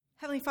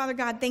Heavenly Father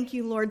God, thank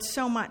you, Lord,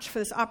 so much for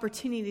this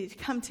opportunity to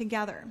come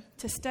together,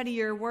 to study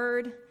your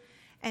word,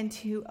 and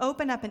to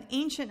open up an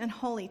ancient and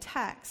holy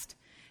text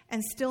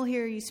and still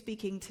hear you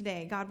speaking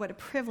today. God, what a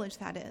privilege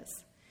that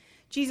is.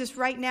 Jesus,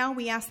 right now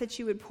we ask that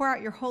you would pour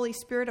out your Holy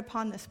Spirit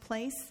upon this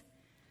place,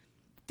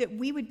 that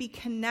we would be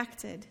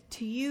connected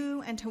to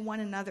you and to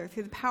one another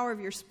through the power of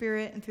your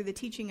Spirit and through the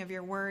teaching of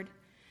your word.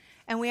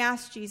 And we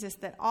ask, Jesus,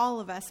 that all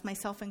of us,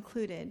 myself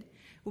included,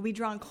 will be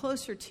drawn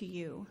closer to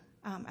you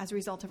as a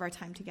result of our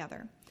time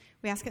together.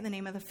 We ask it in the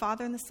name of the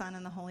Father, and the Son,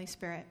 and the Holy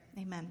Spirit.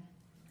 Amen.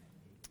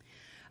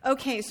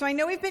 Okay, so I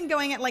know we've been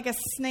going at like a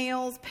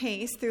snail's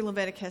pace through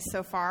Leviticus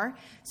so far.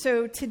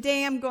 So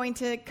today I'm going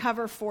to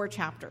cover 4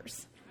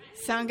 chapters.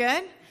 Sound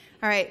good?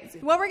 All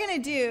right. What we're going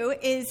to do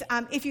is,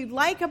 if you'd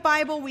like a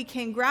Bible, we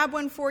can grab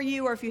one for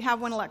you, or if you have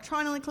one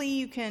electronically,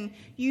 you can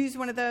use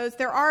one of those.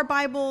 There are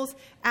Bibles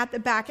at the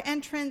back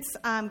entrance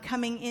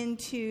coming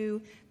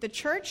into the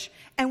church,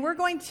 and we're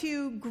going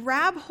to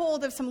grab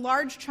hold of some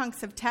large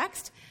chunks of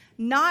text,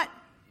 not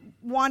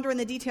wander in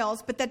the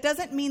details, but that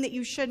doesn't mean that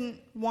you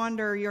shouldn't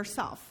wander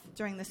yourself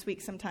during this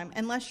week sometime.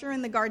 Unless you're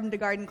in the Garden to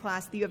Garden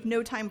class, that you have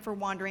no time for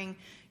wandering,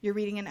 you're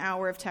reading an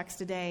hour of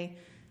text a day,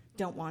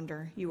 don't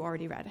wander. You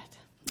already read it.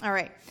 All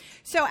right.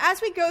 So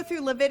as we go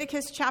through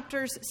Leviticus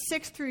chapters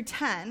 6 through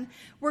 10,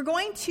 we're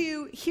going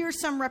to hear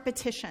some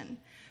repetition.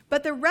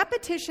 But the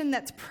repetition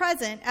that's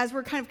present as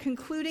we're kind of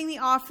concluding the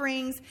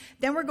offerings,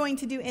 then we're going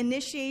to do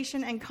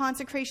initiation and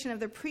consecration of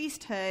the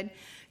priesthood.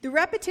 The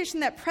repetition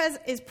that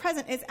is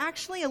present is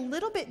actually a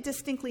little bit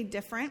distinctly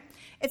different.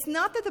 It's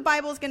not that the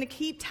Bible is going to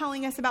keep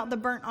telling us about the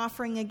burnt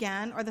offering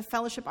again or the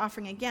fellowship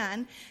offering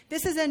again.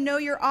 This is a know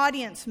your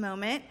audience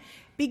moment.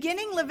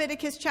 Beginning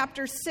Leviticus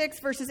chapter 6,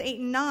 verses 8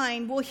 and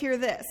 9, we'll hear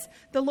this.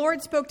 The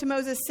Lord spoke to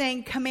Moses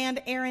saying,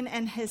 command Aaron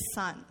and his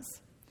sons.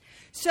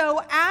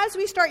 So as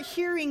we start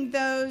hearing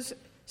those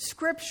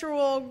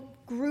scriptural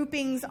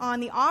groupings on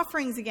the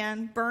offerings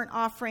again, burnt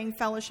offering,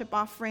 fellowship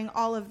offering,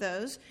 all of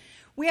those,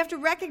 we have to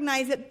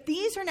recognize that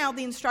these are now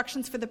the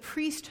instructions for the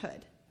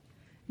priesthood,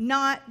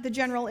 not the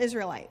general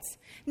Israelites.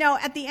 Now,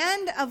 at the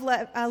end of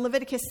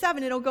Leviticus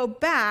 7, it'll go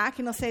back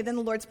and it'll say, then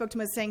the Lord spoke to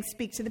Moses saying,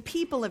 speak to the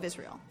people of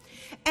Israel.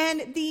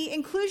 And the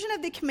inclusion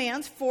of the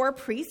commands for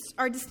priests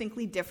are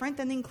distinctly different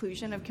than the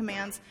inclusion of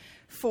commands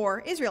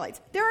for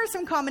Israelites. There are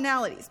some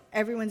commonalities.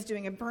 Everyone's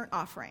doing a burnt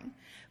offering.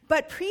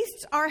 But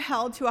priests are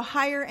held to a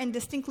higher and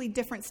distinctly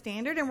different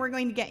standard, and we're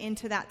going to get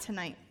into that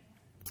tonight.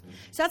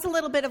 So that's a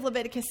little bit of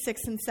Leviticus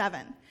 6 and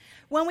 7.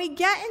 When we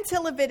get into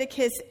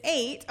Leviticus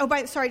 8,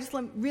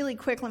 really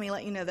quick, let me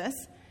let you know this.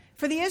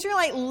 For the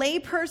Israelite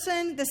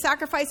layperson, the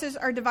sacrifices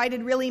are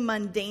divided really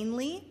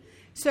mundanely.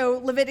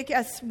 So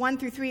Leviticus 1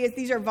 through 3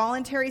 these are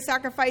voluntary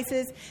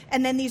sacrifices,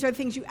 and then these are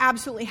things you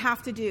absolutely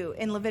have to do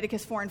in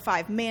Leviticus 4 and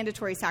 5,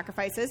 mandatory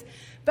sacrifices.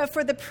 But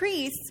for the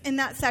priests in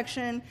that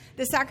section,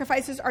 the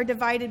sacrifices are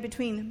divided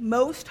between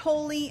most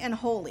holy and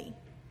holy.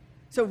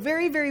 So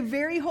very, very,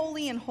 very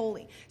holy and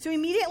holy. So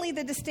immediately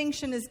the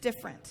distinction is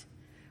different.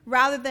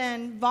 Rather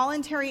than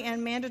voluntary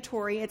and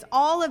mandatory, it's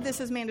all of this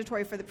is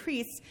mandatory for the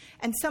priests,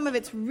 and some of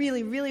it's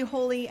really, really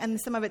holy,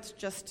 and some of it's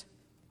just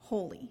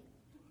holy.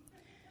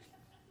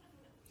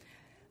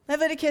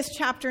 Leviticus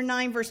chapter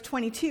 9, verse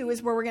 22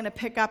 is where we're going to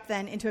pick up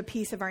then into a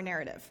piece of our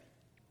narrative.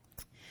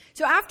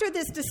 So after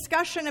this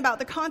discussion about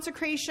the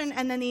consecration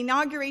and then the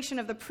inauguration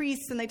of the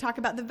priests, and they talk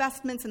about the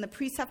vestments and the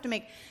priests have to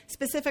make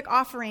specific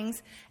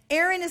offerings,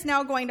 Aaron is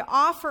now going to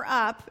offer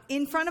up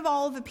in front of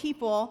all of the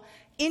people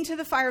into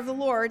the fire of the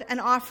Lord an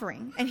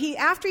offering. And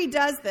after he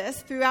does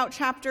this throughout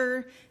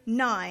chapter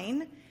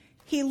 9,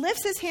 he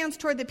lifts his hands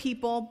toward the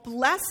people,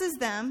 blesses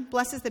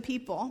the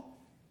people,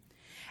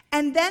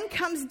 and then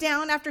comes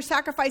down after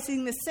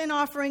sacrificing the sin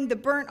offering, the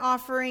burnt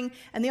offering,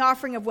 and the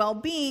offering of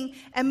well-being.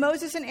 And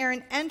Moses and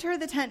Aaron enter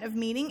the tent of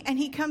meeting, and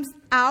he comes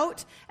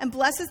out and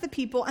blesses the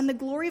people, and the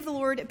glory of the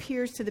Lord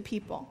appears to the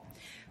people.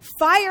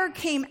 Fire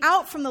came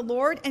out from the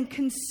Lord and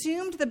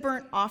consumed the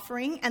burnt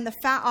offering and the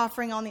fat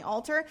offering on the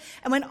altar.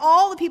 And when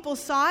all the people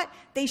saw it,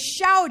 they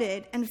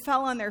shouted and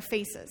fell on their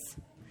faces.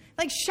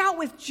 Like shout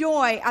with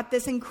joy at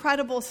this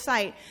incredible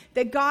sight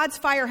that God's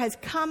fire has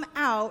come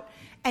out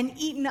and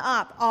eaten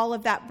up all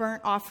of that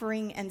burnt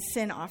offering and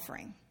sin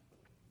offering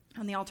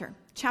on the altar.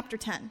 Chapter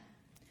 10.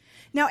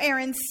 Now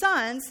Aaron's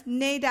sons,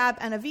 Nadab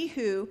and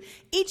Abihu,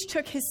 each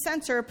took his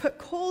censer, put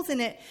coals in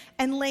it,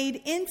 and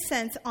laid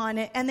incense on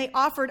it, and they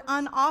offered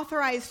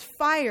unauthorized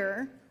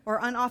fire or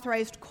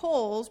unauthorized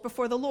coals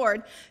before the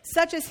Lord,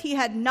 such as he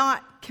had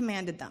not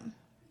commanded them.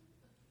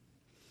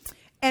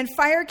 And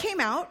fire came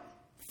out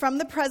from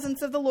the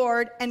presence of the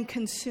Lord and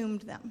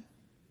consumed them.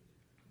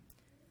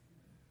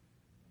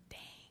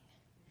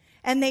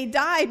 And they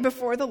died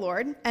before the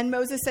Lord. And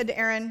Moses said to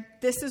Aaron,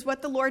 this is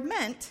what the Lord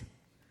meant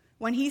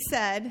when he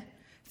said,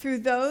 through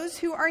those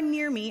who are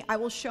near me, I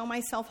will show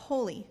myself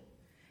holy.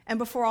 And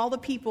before all the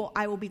people,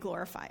 I will be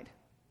glorified.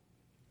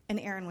 And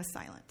Aaron was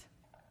silent.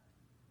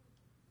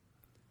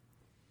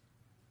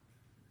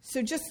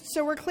 So just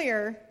so we're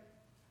clear,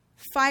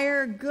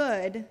 fire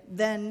good,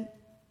 then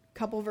a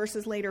couple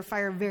verses later,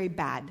 fire very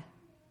bad.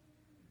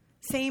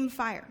 Same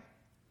fire.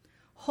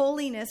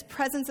 Holiness,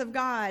 presence of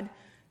God,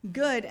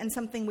 good and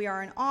something we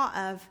are in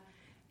awe of.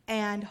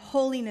 And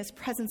holiness,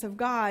 presence of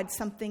God,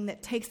 something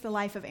that takes the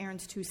life of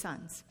Aaron's 2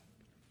 sons.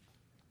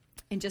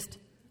 In just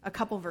a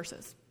couple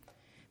verses.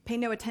 Pay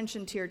no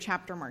attention to your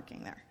chapter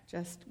marking there.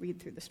 Just read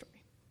through the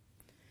story.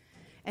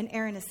 And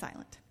Aaron is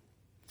silent.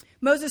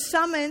 Moses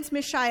summons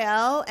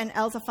Mishael and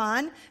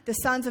Elzaphan, the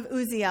sons of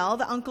Uzziel,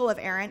 the uncle of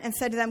Aaron, and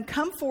said to them,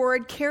 "Come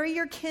forward, carry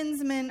your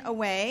kinsmen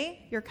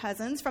away, your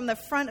cousins, from the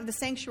front of the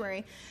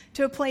sanctuary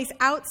to a place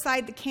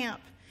outside the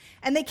camp."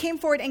 And they came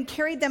forward and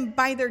carried them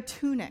by their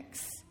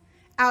tunics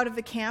out of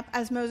the camp,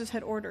 as Moses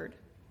had ordered.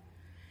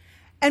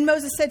 And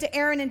Moses said to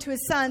Aaron and to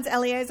his sons,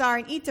 Eleazar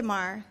and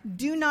Ithamar,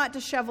 "Do not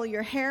dishevel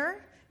your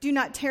hair, do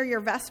not tear your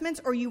vestments,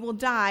 or you will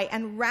die,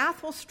 and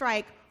wrath will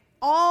strike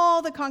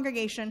all the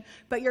congregation,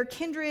 but your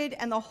kindred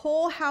and the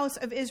whole house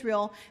of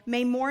Israel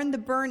may mourn the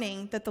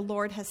burning that the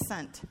Lord has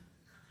sent.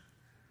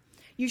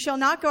 You shall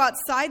not go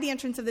outside the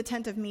entrance of the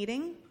tent of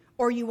meeting,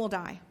 or you will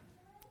die.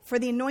 For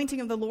the anointing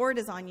of the Lord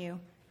is on you."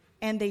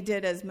 And they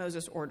did as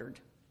Moses ordered.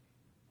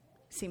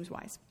 Seems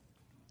wise.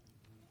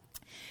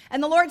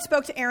 And the Lord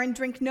spoke to Aaron,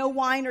 "Drink no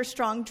wine or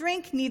strong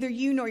drink, neither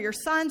you nor your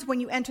sons,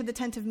 when you enter the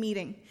tent of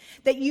meeting,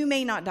 that you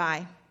may not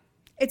die.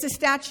 It's a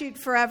statute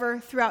forever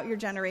throughout your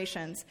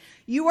generations.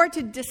 You are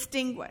to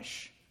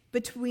distinguish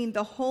between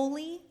the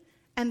holy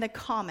and the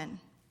common,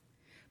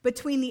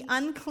 between the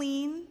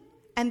unclean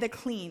and the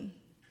clean.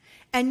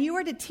 And you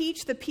are to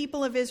teach the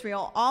people of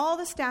Israel all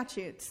the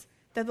statutes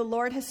that the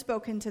Lord has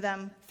spoken to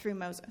them through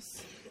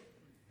Moses."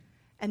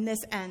 And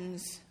this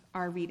ends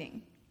our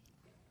reading.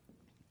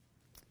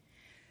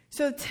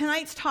 So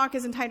tonight's talk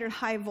is entitled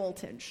High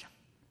Voltage.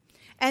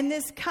 And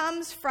this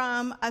comes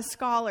from a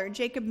scholar,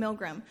 Jacob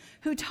Milgram,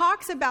 who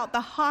talks about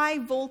the high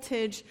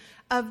voltage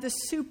of the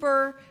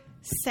super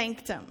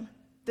sanctum,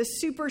 the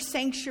super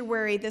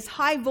sanctuary, this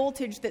high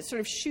voltage that sort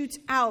of shoots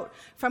out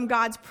from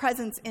God's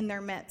presence in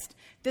their midst,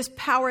 this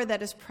power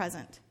that is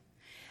present.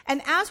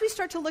 And as we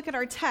start to look at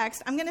our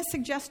text, I'm going to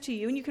suggest to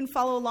you, and you can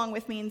follow along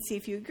with me and see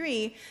if you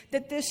agree,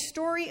 that this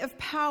story of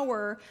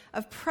power,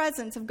 of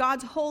presence, of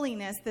God's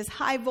holiness, this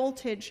high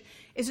voltage,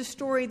 is a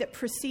story that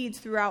proceeds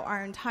throughout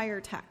our entire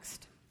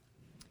text.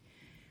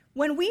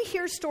 When we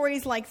hear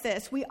stories like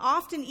this, we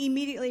often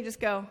immediately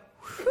just go,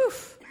 "Whew,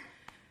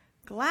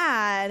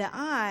 glad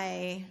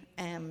I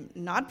am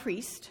not a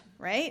priest,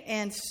 right?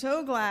 And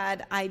so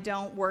glad I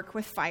don't work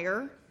with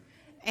fire,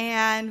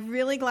 and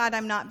really glad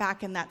I'm not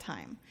back in that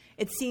time.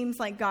 It seems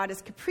like God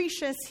is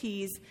capricious.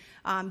 He's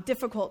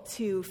difficult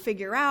to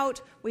figure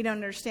out. We don't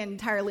understand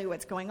entirely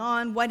what's going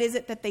on. What is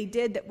it that they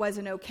did that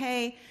wasn't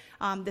okay?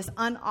 This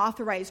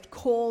unauthorized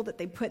coal that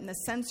they put in the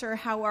censer.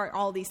 How are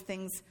all these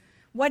things?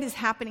 What is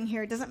happening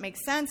here? It doesn't make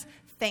sense.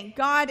 Thank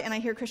God," and I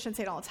hear Christians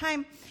say it all the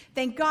time,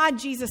 "thank God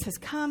Jesus has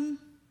come,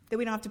 that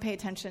we don't have to pay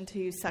attention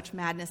to such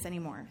madness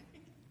anymore."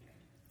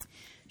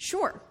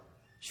 Sure.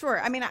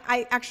 I mean,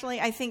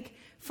 I think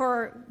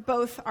for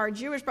both our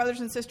Jewish brothers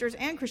and sisters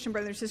and Christian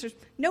brothers and sisters,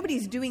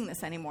 nobody's doing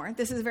this anymore.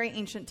 This is a very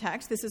ancient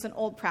text. This is an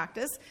old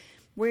practice.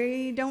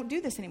 We don't do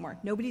this anymore.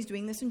 Nobody's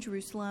doing this in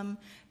Jerusalem.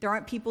 There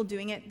aren't people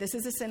doing it. This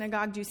is a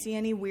synagogue. Do you see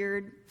any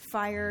weird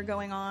fire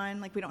going on?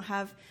 Like, we don't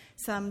have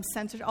some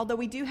censorship. Although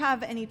we do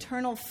have an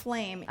eternal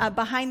flame.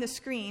 Behind the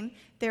screen,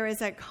 there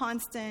is a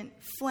constant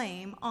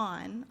flame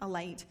on, a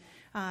light,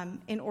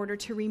 in order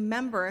to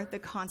remember the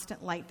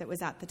constant light that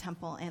was at the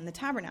temple and the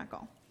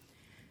tabernacle.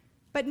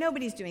 But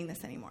nobody's doing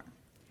this anymore.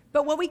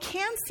 But what we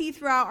can see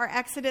throughout our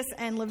Exodus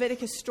and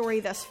Leviticus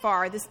story thus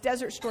far, this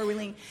desert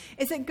storyline,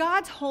 is that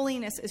God's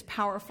holiness is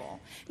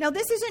powerful. Now,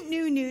 this isn't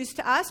new news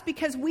to us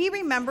because we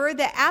remember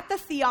that at the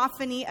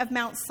theophany of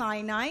Mount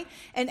Sinai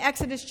in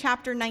Exodus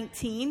chapter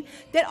 19,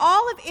 that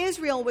all of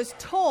Israel was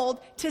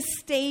told to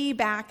stay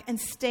back and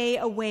stay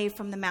away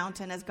from the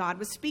mountain as God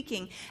was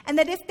speaking, and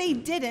that if they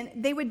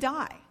didn't, they would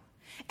die.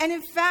 And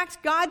in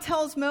fact, God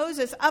tells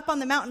Moses up on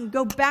the mountain,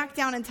 "Go back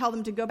down and tell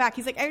them to go back."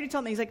 He's like, "I already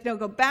told them." He's like, "No,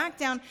 go back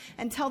down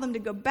and tell them to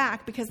go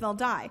back because they'll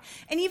die."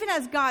 And even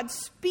as God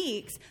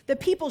speaks, the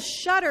people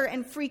shudder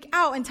and freak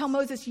out and tell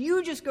Moses,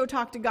 "You just go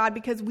talk to God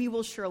because we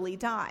will surely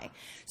die."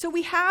 So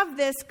we have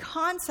this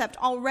concept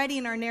already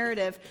in our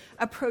narrative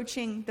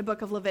approaching the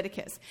book of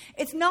Leviticus.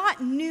 It's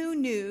not new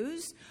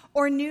news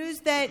or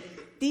news that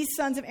these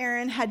sons of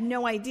Aaron had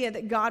no idea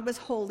that God was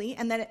holy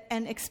and that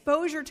an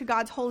exposure to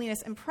God's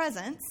holiness and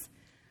presence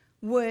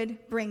would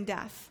bring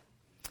death.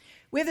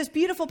 We have this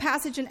beautiful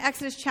passage in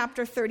Exodus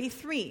chapter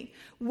 33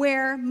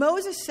 where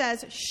Moses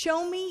says,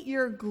 "Show me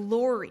your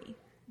glory,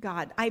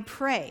 God, I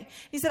pray."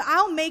 He said,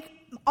 "I'll make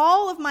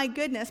all of my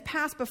goodness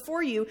pass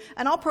before you,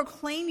 and I'll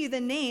proclaim you the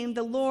name,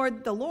 the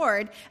Lord,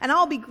 and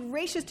I'll be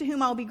gracious to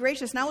whom I'll be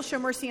gracious, and I will show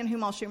mercy on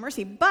whom I'll show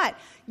mercy. But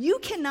you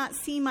cannot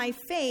see my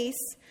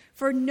face,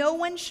 for no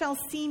one shall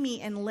see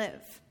me and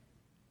live."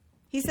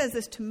 He says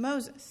this to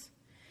Moses.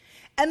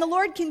 And the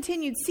Lord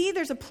continued, see,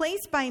 there's a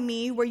place by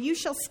me where you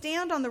shall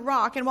stand on the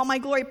rock, and while my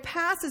glory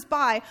passes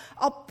by,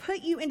 I'll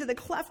put you into the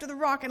cleft of the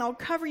rock, and I'll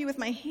cover you with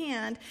my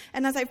hand.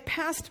 And as I've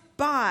passed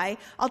by,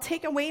 I'll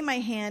take away my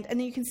hand, and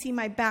then you can see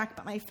my back,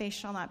 but my face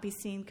shall not be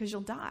seen, because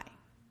you'll die.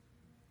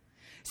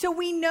 So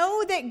we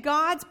know that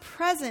God's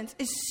presence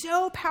is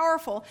so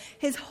powerful,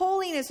 his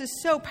holiness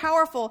is so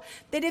powerful,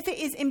 that if it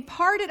is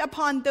imparted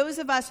upon those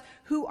of us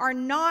who are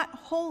not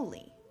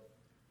holy,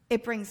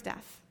 it brings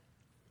death.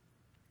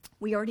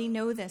 We already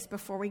know this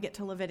before we get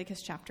to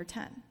Leviticus chapter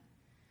 10.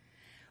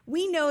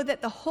 We know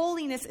that the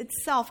holiness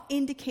itself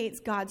indicates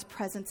God's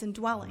presence and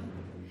dwelling.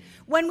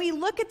 When we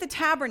look at the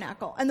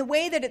tabernacle and the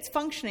way that it's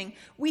functioning,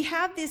 we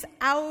have this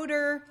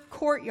outer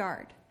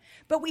courtyard.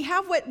 But we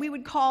have what we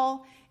would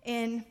call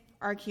in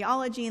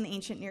archaeology in the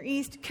ancient Near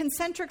East,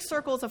 concentric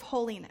circles of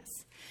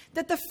holiness.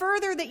 That the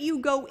further that you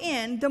go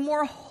in, the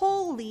more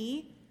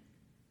holy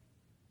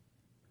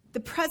the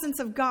presence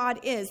of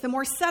God is, the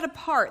more set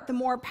apart, the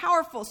more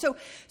powerful. So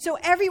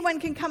everyone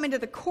can come into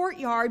the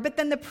courtyard, but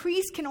then the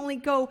priest can only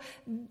go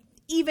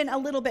even a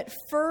little bit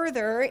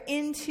further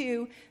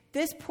into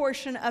this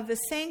portion of the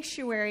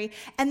sanctuary,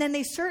 and then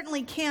they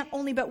certainly can't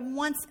only but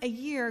once a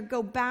year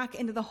go back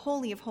into the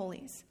Holy of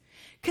Holies.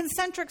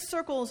 Concentric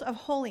circles of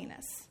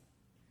holiness.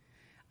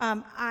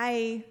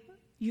 I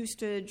used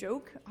to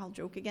joke, I'll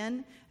joke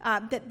again,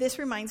 that this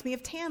reminds me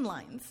of tan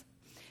lines.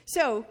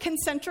 So,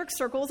 concentric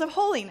circles of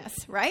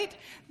holiness, right?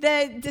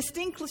 The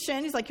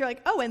distinction is you're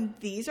like, oh, and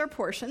these are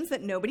portions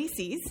that nobody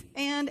sees,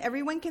 and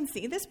everyone can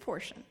see this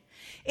portion.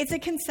 It's a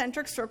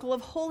concentric circle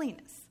of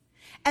holiness.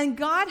 And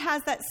God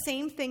has that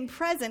same thing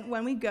present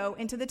when we go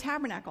into the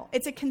tabernacle.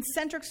 It's a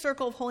concentric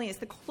circle of holiness.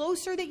 The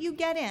closer that you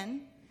get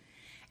in,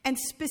 and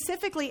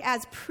specifically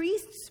as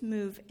priests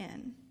move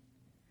in,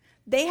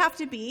 they have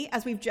to be,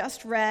 as we've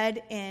just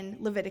read in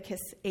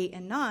Leviticus 8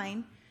 and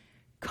 9,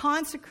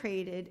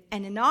 consecrated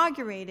and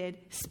inaugurated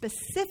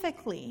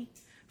specifically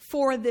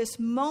for this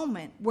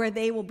moment where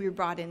they will be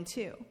brought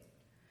into.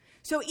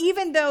 So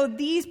even though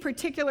these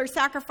particular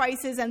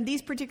sacrifices and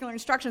these particular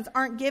instructions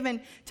aren't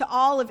given to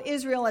all of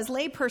Israel as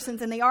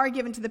laypersons, and they are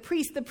given to the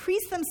priests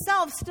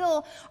themselves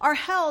still are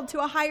held to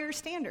a higher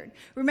standard.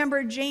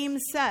 Remember,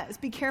 James says,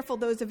 be careful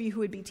those of you who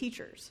would be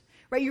teachers.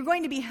 Right, you're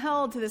going to be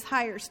held to this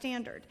higher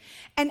standard.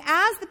 And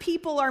as the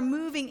people are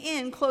moving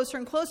in closer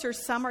and closer,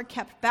 some are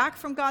kept back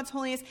from God's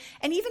holiness.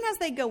 And even as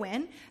they go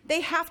in, they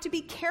have to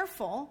be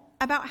careful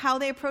about how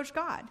they approach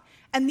God.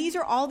 And these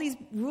are all these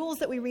rules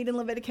that we read in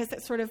Leviticus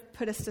that sort of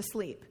put us to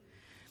sleep.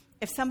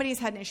 If somebody's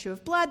had an issue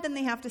of blood, then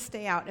they have to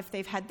stay out. If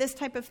they've had this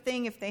type of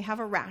thing, if they have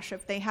a rash,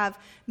 if they have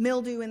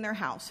mildew in their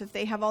house, if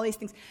they have all these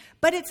things.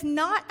 But it's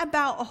not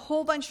about a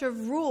whole bunch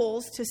of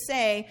rules to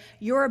say,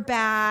 you're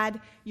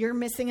bad, you're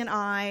missing an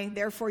eye,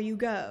 therefore you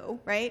go,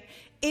 right?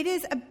 It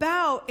is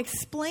about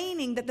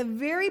explaining that the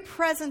very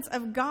presence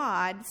of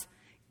God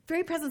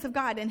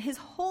and his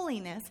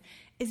holiness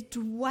is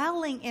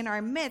dwelling in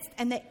our midst,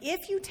 and that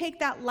if you take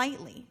that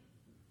lightly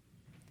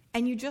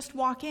and you just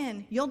walk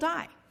in, you'll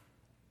die.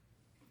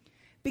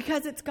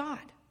 Because it's God.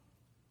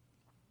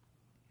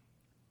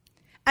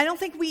 I don't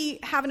think we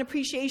have an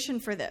appreciation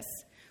for this.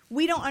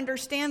 We don't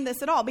understand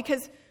this at all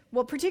because,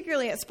 well,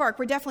 particularly at Spark,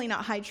 we're definitely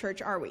not high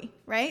church, are we?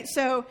 Right?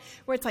 So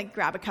where it's like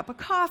grab a cup of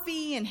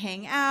coffee and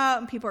hang out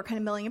and people are kind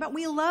of milling about.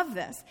 We love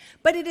this.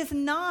 But it is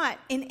not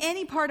in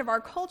any part of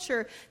our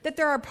culture that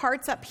there are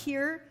parts up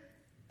here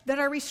that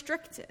are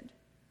restricted,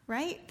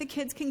 right? The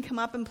kids can come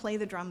up and play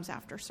the drums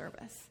after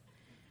service.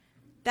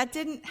 That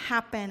didn't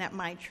happen at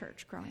my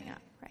church growing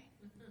up.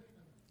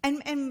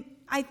 And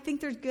I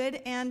think there's good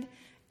and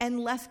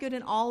less good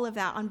in all of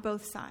that on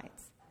both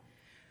sides.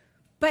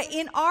 But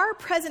in our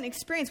present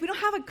experience, we don't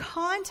have a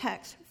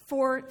context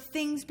for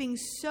things being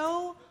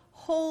so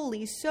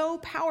holy, so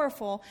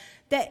powerful,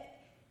 that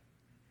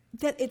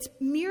its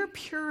mere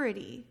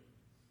purity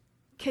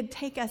could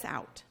take us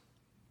out.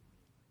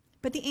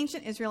 But the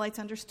ancient Israelites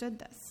understood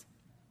this.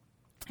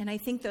 And I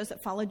think those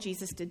that followed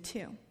Jesus did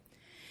too.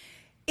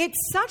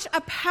 It's such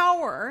a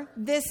power,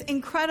 this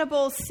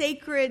incredible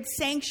sacred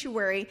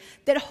sanctuary,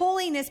 that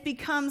holiness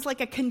becomes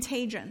like a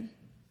contagion.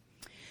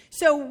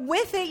 So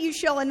with it you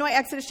shall anoint,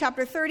 Exodus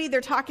chapter 30,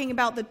 they're talking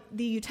about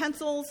the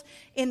utensils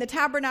in the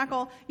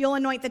tabernacle. You'll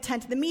anoint the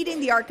tent of the meeting,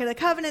 the ark of the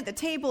covenant, the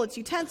table, its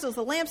utensils,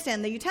 the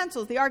lampstand, the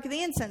utensils, the ark of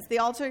the incense, the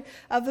altar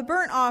of the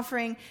burnt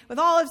offering, with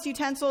all its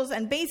utensils,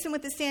 and basin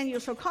with the stand. You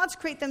shall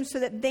consecrate them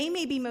so that they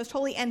may be most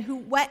holy, and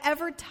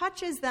whoever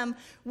touches them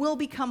will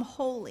become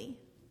holy.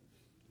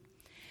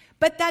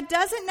 But that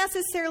doesn't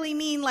necessarily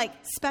mean like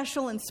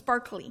special and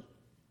sparkly,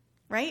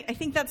 right? I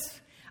think that's,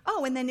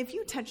 and then if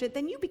you touch it,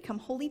 then you become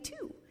holy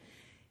too.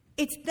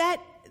 It's that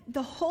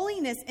the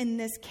holiness in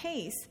this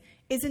case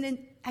is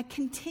a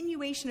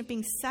continuation of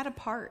being set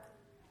apart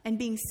and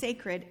being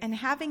sacred and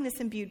having this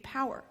imbued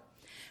power.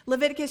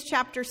 Leviticus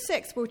chapter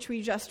 6, which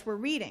we just were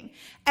reading.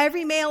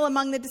 Every male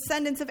among the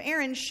descendants of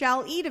Aaron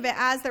shall eat of it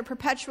as their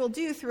perpetual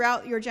due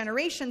throughout your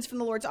generations from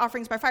the Lord's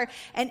offerings by fire,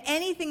 and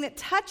anything that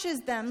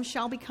touches them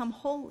shall become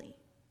holy.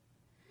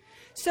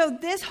 So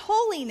this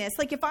holiness,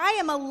 like if I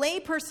am a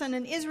layperson,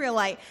 an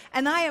Israelite,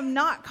 and I am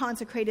not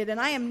consecrated, and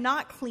I am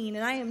not clean,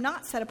 and I am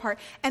not set apart,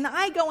 and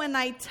I go and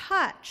I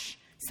touch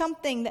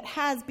something that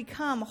has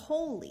become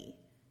holy,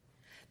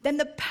 then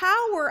the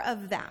power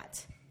of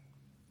that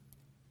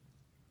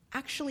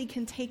actually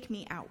can take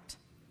me out.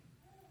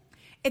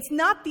 It's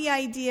not the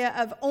idea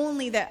of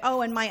only that,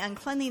 oh, and my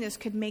uncleanliness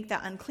could make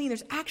that unclean.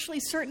 There's actually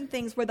certain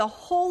things where the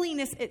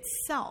holiness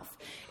itself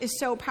is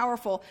so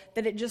powerful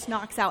that it just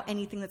knocks out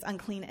anything that's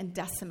unclean and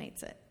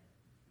decimates it.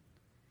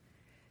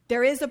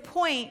 There is a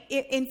point,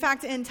 in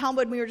fact, in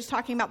Talmud, we were just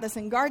talking about this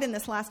in Garden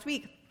this last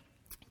week,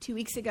 2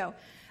 weeks ago.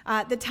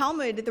 The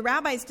Talmud, the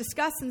rabbis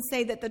discuss and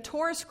say that the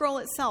Torah scroll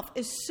itself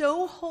is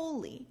so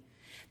holy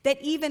that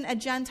even a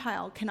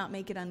Gentile cannot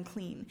make it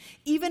unclean.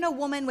 Even a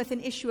woman with an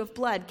issue of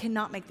blood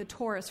cannot make the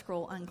Torah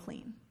scroll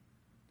unclean.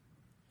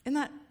 Isn't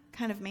that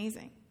kind of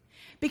amazing?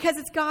 Because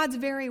it's God's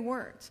very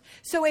words.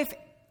 So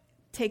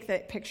take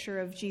that picture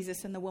of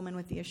Jesus and the woman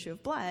with the issue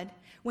of blood,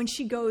 when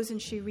she goes and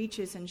she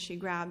reaches and she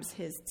grabs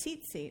his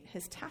tzitzit,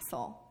 his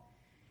tassel,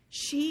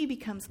 she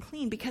becomes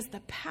clean because the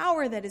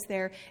power that is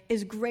there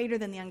is greater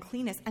than the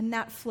uncleanness, and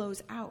that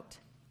flows out.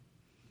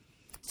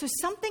 So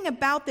something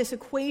about this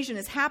equation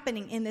is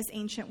happening in this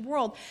ancient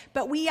world,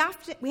 but we have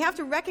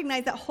to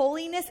recognize that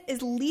holiness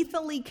is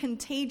lethally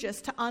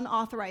contagious to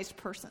unauthorized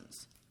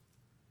persons,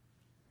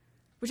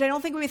 which I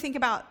don't think we think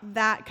about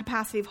that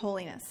capacity of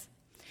holiness.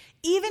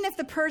 Even if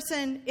the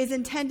person is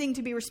intending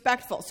to be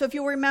respectful. So if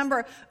you'll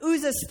remember,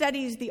 Uzzah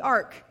studies the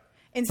ark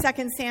in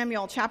 2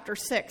 Samuel chapter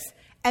 6,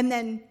 and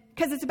then,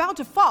 because it's about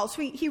to fall,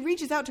 so he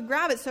reaches out to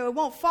grab it so it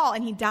won't fall,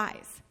 and he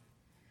dies.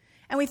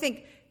 And we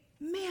think,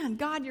 man,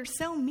 God, you're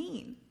so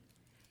mean.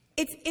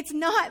 It's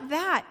not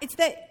that. It's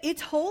that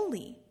it's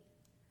holy.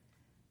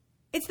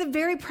 It's the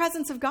very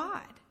presence of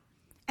God.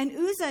 And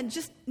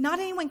Uzzah, not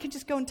anyone can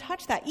just go and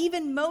touch that.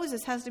 Even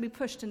Moses has to be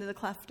pushed into the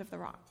cleft of the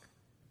rock.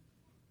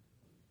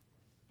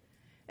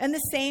 And the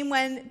same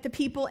when the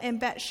people in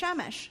Bet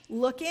Shemesh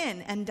look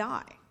in and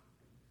die.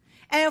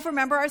 And if you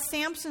remember our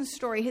Samson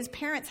story, his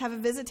parents have a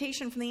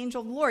visitation from the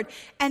angel of the Lord.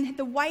 And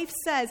the wife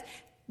says,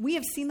 we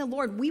have seen the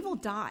Lord. We will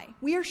die.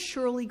 We are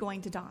surely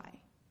going to die.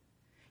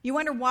 You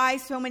wonder why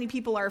so many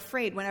people are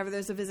afraid whenever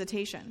there's a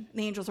visitation.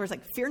 The angel's always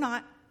like, fear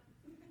not.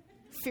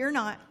 Fear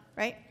not,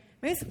 right?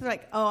 Maybe they're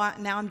like, oh,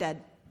 now I'm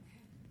dead.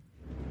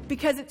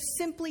 Because it's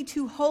simply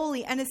too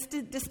holy, and it's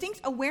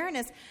distinct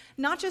awareness,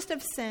 not just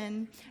of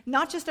sin,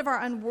 not just of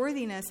our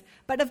unworthiness,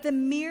 but of the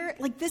mere,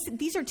 like this.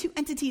 These are two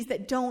entities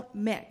that don't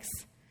mix.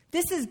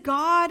 This is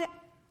God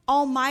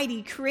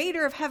Almighty,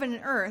 creator of heaven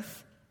and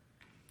earth,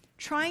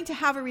 trying to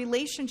have a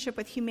relationship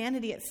with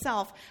humanity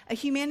itself, a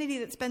humanity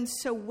that's been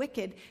so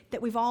wicked that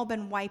we've all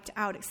been wiped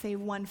out, save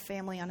one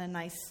family on a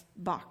nice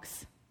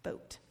box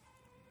boat.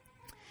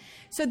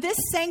 So this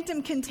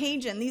sanctum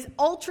contagion, these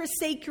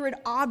ultra-sacred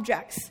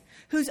objects,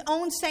 whose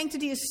own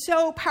sanctity is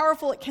so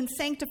powerful it can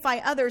sanctify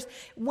others,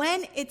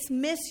 when it's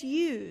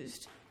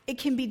misused, it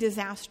can be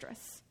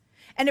disastrous.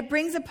 And it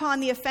brings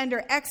upon the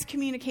offender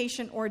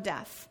excommunication or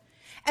death.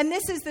 And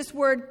this is this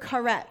word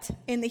karet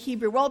in the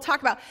Hebrew. We'll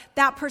talk about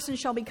that person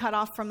shall be cut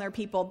off from their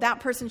people. That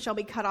person shall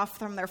be cut off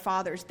from their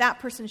fathers. That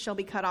person shall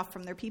be cut off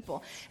from their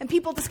people. And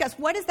people discuss,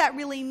 what does that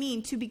really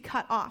mean, to be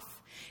cut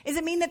off? Does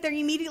it mean that they're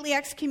immediately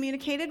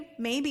excommunicated?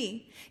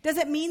 Maybe. Does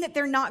it mean that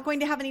they're not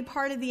going to have any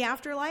part of the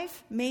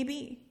afterlife?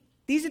 Maybe.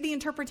 These are the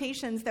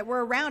interpretations that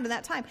were around in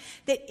that time.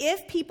 That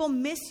if people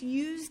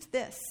misused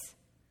this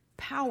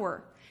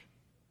power,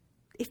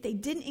 if they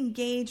didn't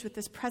engage with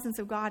this presence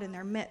of God in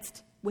their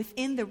midst,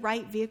 within the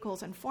right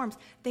vehicles and forms,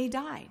 they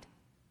died.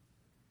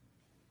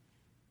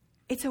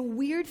 It's a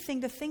weird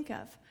thing to think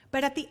of.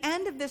 But at the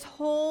end of this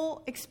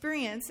whole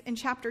experience in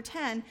chapter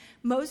 10,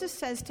 Moses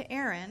says to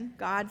Aaron,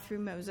 God through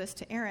Moses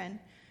to Aaron,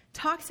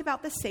 talks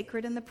about the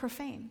sacred and the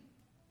profane.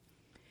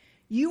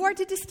 You are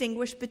to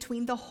distinguish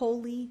between the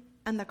holy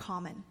and the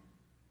common,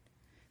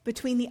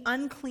 between the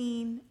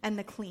unclean and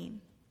the clean.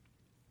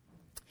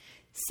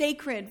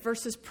 Sacred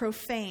versus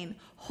profane,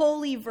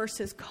 holy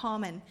versus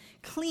common,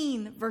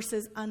 clean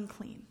versus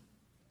unclean.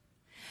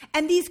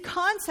 And these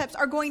concepts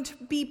are going to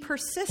be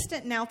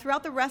persistent now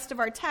throughout the rest of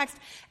our text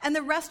and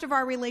the rest of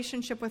our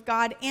relationship with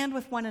God and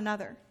with one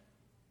another.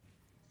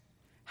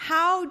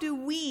 How do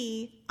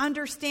we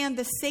understand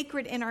the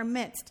sacred in our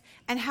midst,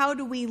 and how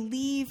do we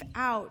leave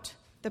out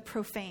the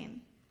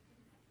profane?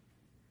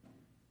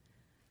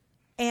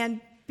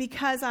 And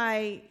because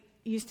I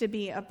used to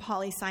be a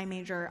poli-sci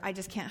major, I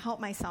just can't help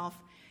myself.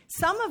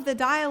 Some of the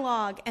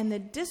dialogue and the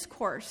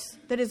discourse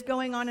that is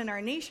going on in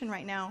our nation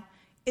right now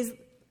is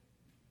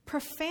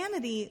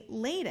profanity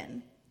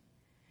laden.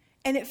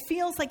 And it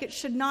feels like it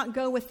should not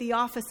go with the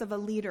office of a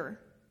leader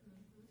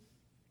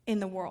in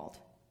the world.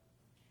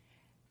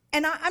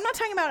 And I'm not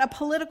talking about a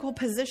political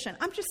position.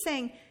 I'm just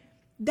saying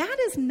that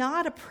is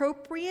not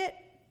appropriate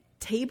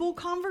table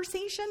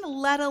conversation,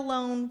 let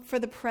alone for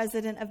the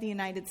President of the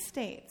United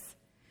States.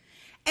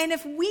 And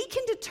if we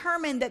can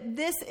determine that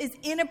this is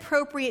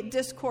inappropriate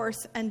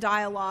discourse and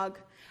dialogue,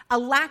 a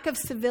lack of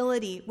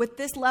civility with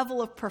this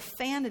level of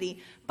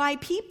profanity by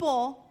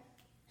people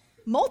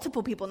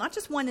multiple people, not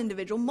just one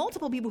individual,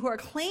 multiple people who are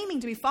claiming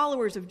to be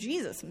followers of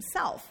Jesus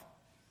himself.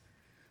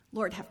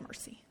 Lord, have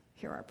mercy.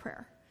 Hear our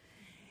prayer.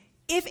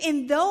 If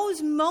in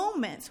those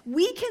moments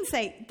we can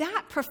say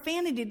that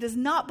profanity does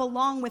not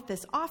belong with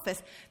this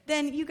office,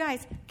 then you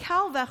guys,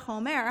 Kal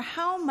v'chomer,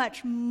 how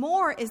much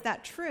more is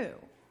that true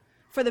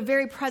for the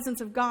very presence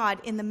of God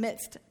in the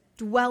midst,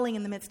 dwelling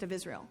in the midst of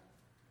Israel?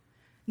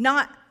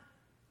 Not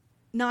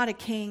a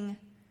king,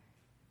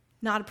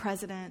 not a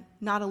president,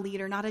 not a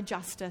leader, not a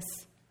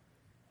justice,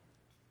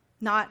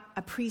 not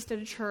a priest at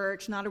a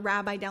church, not a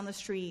rabbi down the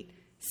street,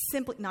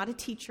 simply not a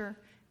teacher,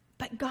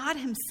 but God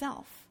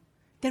himself.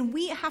 Then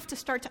we have to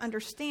start to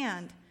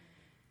understand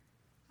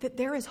that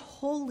there is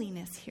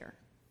holiness here.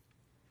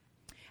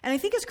 And I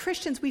think as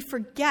Christians, we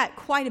forget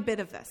quite a bit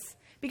of this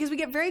because we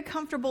get very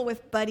comfortable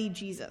with buddy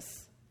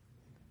Jesus,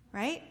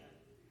 right?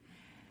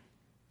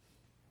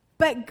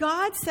 But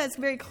God says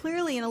very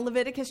clearly in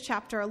Leviticus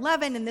chapter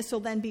 11, and this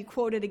will then be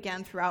quoted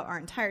again throughout our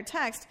entire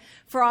text,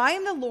 "For I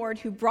am the Lord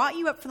who brought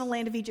you up from the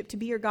land of Egypt to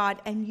be your God,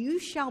 and you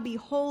shall be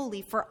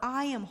holy, for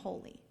I am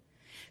holy."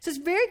 So it's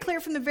very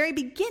clear from the very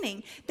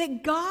beginning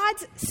that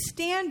God's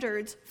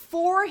standards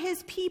for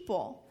his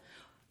people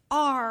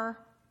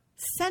are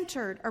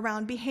centered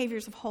around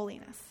behaviors of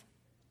holiness.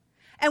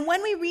 And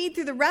when we read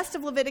through the rest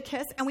of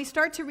Leviticus and we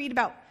start to read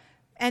about,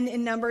 and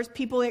in Numbers,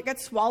 people that get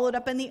swallowed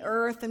up in the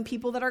earth and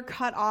people that are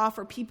cut off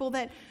or people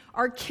that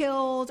are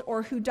killed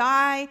or who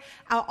die,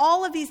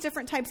 all of these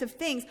different types of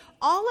things,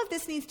 all of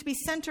this needs to be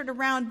centered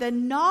around the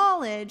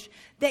knowledge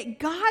that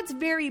God's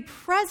very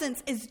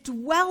presence is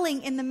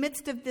dwelling in the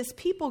midst of this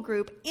people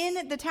group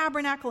in the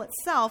tabernacle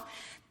itself.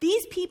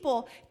 These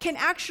people can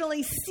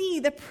actually see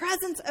the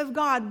presence of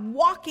God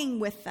walking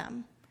with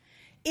them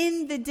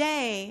in the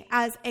day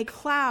as a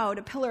cloud,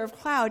 a pillar of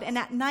cloud, and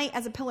at night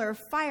as a pillar of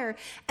fire,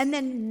 and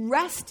then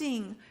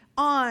resting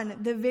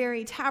on the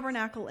very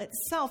tabernacle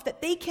itself,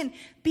 that they can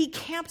be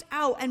camped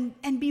out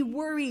and be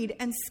worried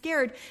and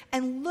scared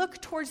and look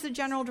towards the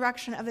general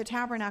direction of the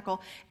tabernacle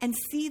and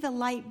see the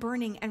light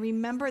burning and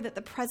remember that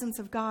the presence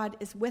of God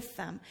is with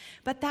them.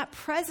 But that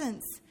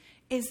presence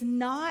is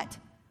not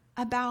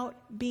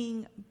about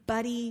being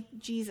buddy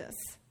Jesus.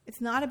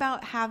 It's not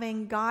about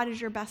having God as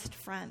your best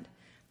friend.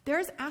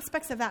 There's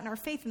aspects of that in our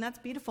faith, and that's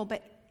beautiful,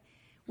 but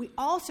we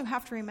also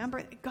have to remember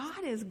that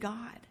God is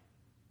God.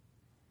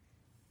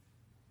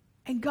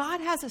 And God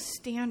has a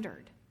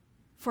standard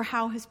for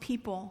how his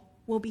people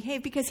will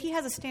behave because he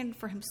has a standard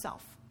for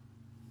himself.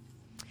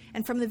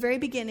 And from the very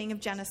beginning of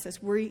Genesis,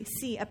 we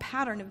see a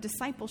pattern of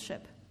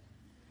discipleship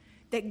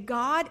that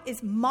God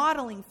is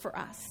modeling for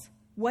us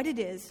what it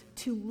is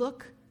to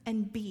look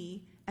and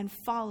be and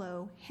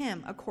follow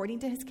him according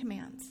to his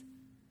commands.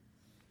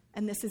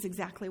 And this is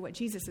exactly what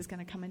Jesus is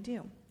going to come and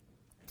do.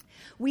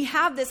 We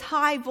have this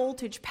high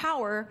voltage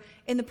power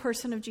in the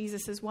person of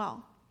Jesus as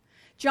well.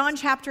 John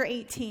chapter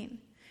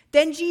 18.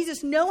 Then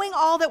Jesus, knowing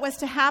all that was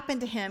to happen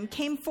to him,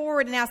 came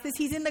forward and asked this.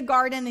 He's in the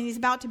garden and he's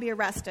about to be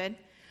arrested.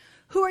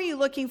 "Who are you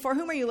looking for?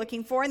 Whom are you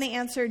looking for?" And they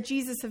answered,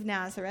 "Jesus of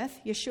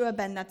Nazareth, Yeshua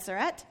ben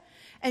Nazareth."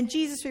 And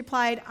Jesus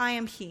replied, "I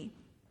am he."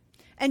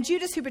 And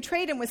Judas, who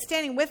betrayed him, was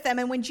standing with them.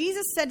 And when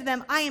Jesus said to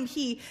them, "I am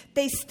he,"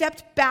 they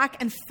stepped back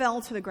and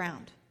fell to the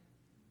ground.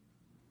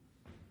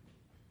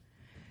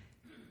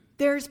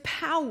 There's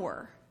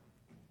power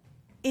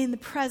in the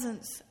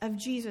presence of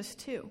Jesus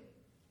too.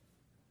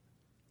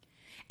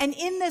 And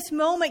in this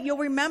moment, you'll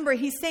remember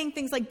he's saying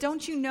things like,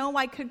 "Don't you know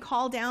I could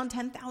call down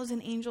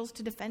 10,000 angels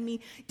to defend me?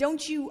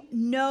 Don't you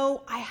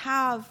know I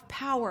have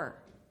power?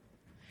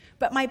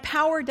 But my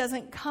power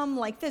doesn't come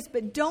like this.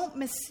 But don't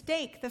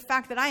mistake the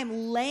fact that I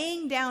am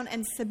laying down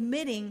and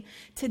submitting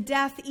to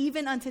death,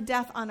 even unto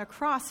death on a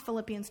cross,"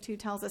 Philippians 2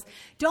 tells us.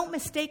 Don't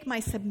mistake my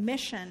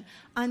submission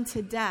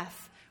unto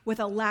death with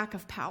a lack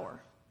of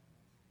power,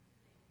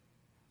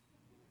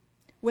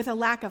 with a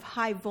lack of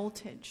high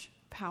voltage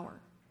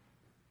power.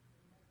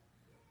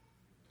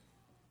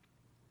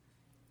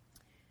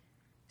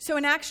 So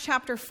in Acts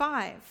chapter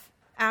 5,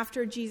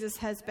 after Jesus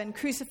has been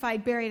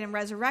crucified, buried, and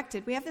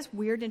resurrected, we have this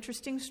weird,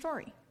 interesting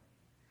story.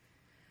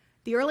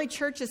 The early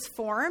church is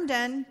formed,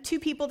 and two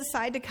people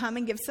decide to come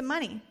and give some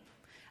money.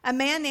 A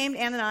man named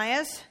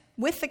Ananias,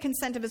 with the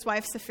consent of his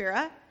wife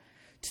Sapphira,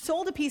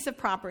 sold a piece of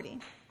property.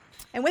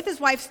 And with his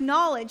wife's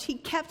knowledge, he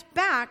kept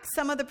back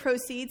some of the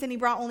proceeds, and he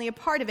brought only a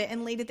part of it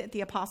and laid it at the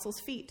apostles'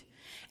 feet.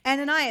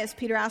 "Ananias,"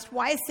 Peter asked,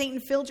 "why has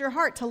Satan filled your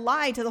heart to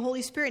lie to the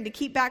Holy Spirit and to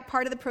keep back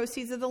part of the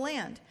proceeds of the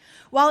land?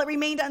 While it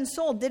remained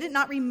unsold, did it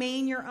not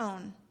remain your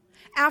own?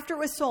 After it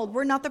was sold,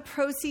 were not the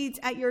proceeds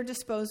at your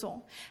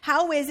disposal?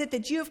 How is it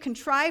that you have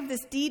contrived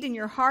this deed in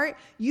your heart?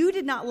 You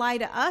did not lie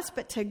to us,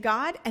 but to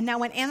God." And now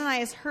when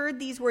Ananias heard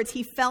these words,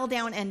 he fell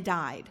down and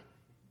died.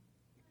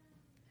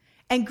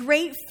 And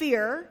great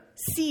fear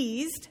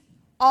seized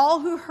all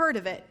who heard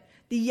of it.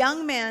 The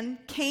young man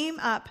came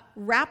up,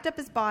 wrapped up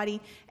his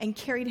body, and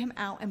carried him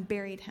out and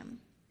buried him.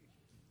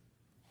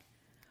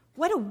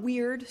 What a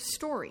weird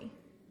story.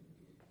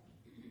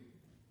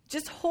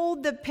 Just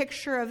hold the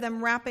picture of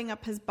them wrapping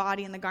up his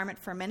body in the garment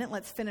for a minute.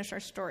 Let's finish our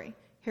story.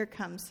 Here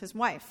comes his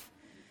wife.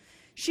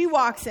 She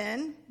walks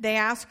in. They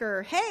ask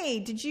her, hey,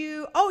 did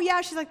you, oh,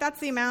 yeah. She's like, that's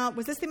the amount.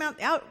 Was this the amount?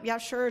 Oh, yeah,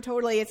 sure,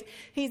 totally.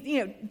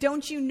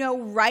 Don't you know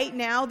right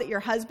now that your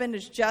husband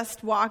has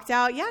just walked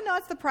out? Yeah, no,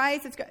 it's the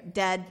price. It's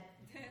dead.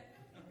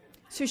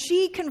 So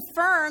she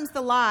confirms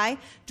the lie,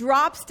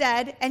 drops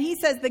dead, and he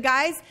says, the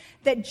guys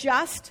that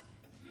just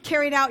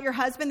carried out your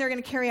husband, they're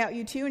going to carry out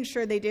you too, and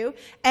sure they do.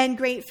 And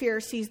great fear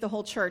seized the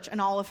whole church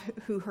and all of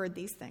who heard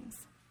these things.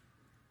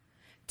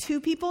 2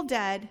 people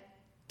dead,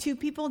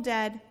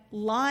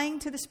 lying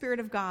to the Spirit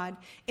of God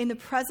in the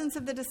presence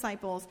of the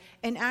disciples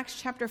in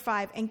Acts chapter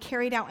 5 and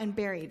carried out and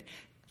buried.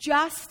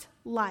 Just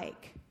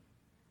like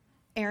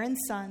Aaron's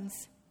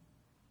sons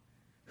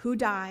who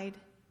died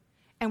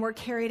and were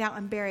carried out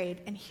and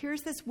buried. And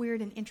here's this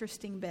weird and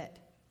interesting bit.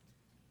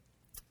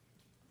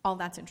 All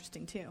that's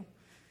interesting too.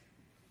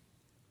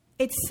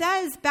 It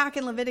says back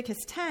in Leviticus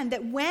 10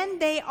 that when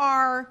they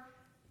are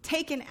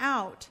taken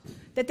out,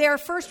 that they are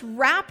first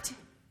wrapped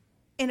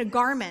in a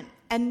garment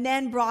and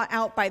then brought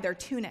out by their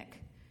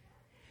tunic.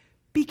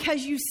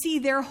 Because you see,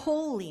 they're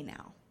holy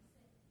now.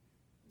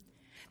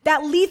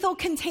 That lethal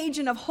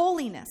contagion of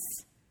holiness,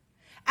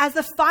 as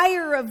the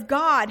fire of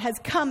God has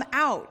come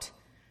out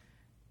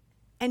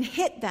and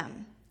hit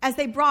them as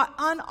they brought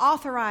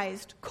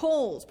unauthorized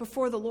coals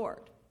before the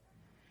Lord.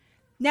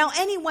 Now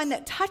anyone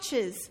that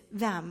touches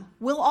them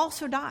will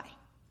also die.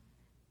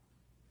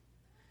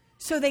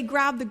 So they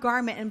grab the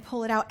garment and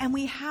pull it out. And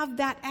we have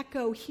that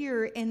echo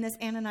here in this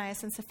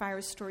Ananias and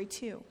Sapphira's story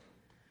too,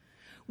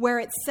 where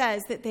it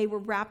says that they were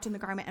wrapped in the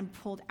garment and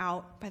pulled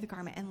out by the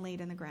garment and laid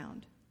in the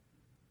ground.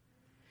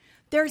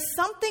 There's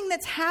something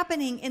that's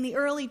happening in the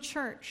early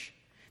church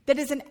that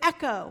is an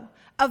echo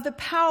of the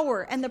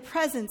power and the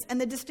presence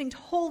and the distinct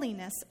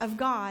holiness of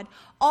God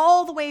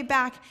all the way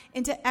back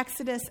into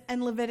Exodus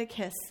and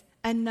Leviticus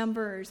and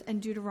Numbers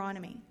and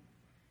Deuteronomy.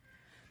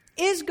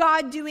 Is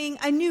God doing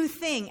a new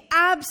thing?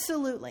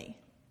 Absolutely.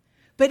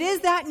 But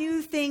is that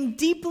new thing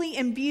deeply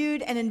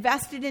imbued and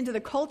invested into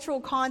the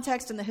cultural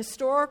context and the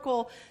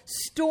historical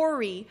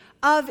story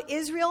of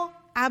Israel?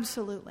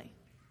 Absolutely.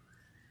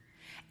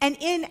 And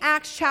in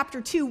Acts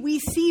chapter 2, we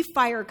see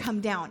fire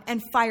come down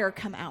and fire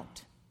come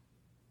out.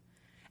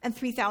 And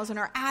 3,000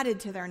 are added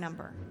to their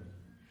number.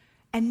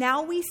 And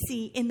now we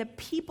see in the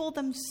people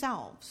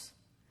themselves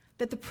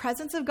that the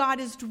presence of God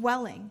is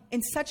dwelling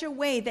in such a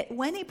way that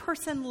when a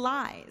person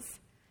lies,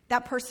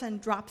 that person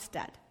drops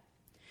dead.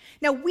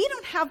 Now, we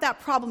don't have that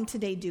problem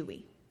today, do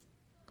we?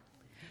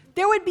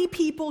 There would be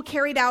people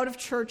carried out of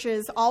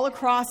churches all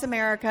across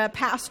America,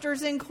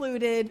 pastors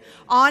included,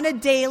 on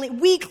a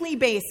weekly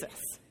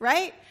basis,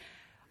 right?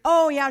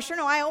 Oh, yeah, sure,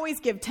 no, I always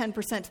give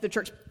 10% to the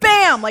church.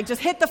 Bam! Like,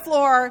 just hit the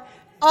floor,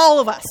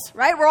 all of us,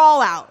 right? We're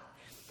all out.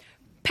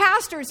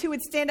 Pastors who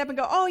would stand up and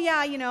go, oh, yeah,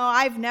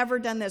 I've never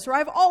done this, or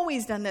I've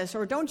always done this,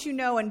 or don't you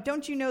know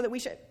that we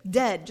should,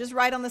 dead, just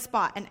right on the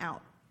spot and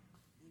out.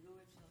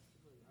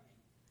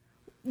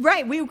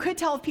 Right, we could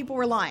tell if people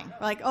were lying.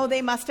 We're like, oh,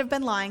 they must have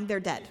been lying, they're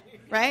dead,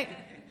 right?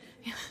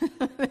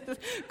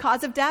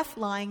 Cause of death,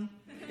 lying.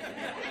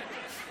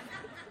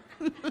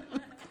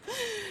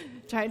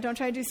 Don't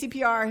try to do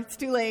CPR, it's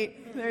too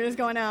late. They're just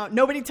going out.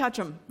 Nobody touch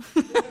them.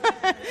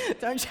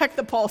 Don't check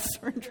the pulse,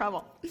 we're in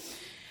trouble.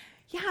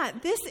 Yeah,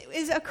 this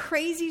is a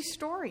crazy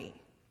story.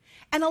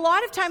 And a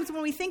lot of times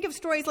when we think of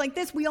stories like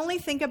this, we only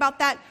think about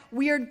that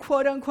weird,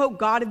 quote-unquote,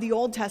 God of the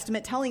Old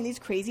Testament telling these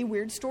crazy,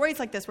 weird stories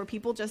like this where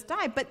people just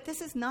die. But this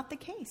is not the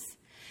case.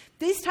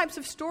 These types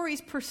of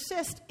stories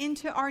persist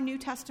into our New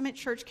Testament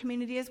church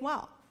community as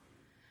well.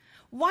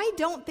 Why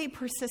don't they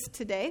persist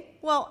today?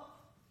 Well,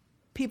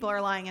 people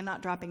are lying and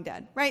not dropping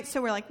dead, right?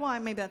 So we're like, well,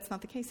 maybe that's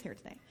not the case here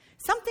today.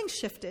 Something's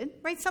shifted,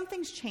 right?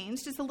 Something's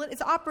changed.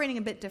 It's operating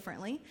a bit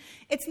differently.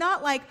 It's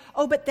not like,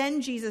 oh, but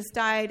then Jesus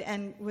died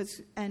and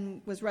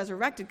was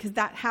resurrected, because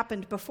that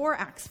happened before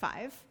Acts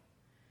 5.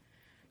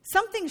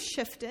 Something's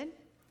shifted.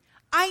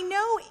 I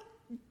know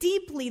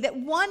deeply that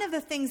one of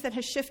the things that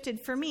has shifted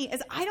for me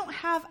is I don't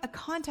have a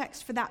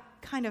context for that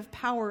kind of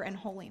power and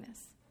holiness.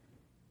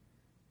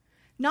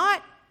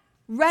 Not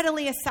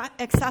readily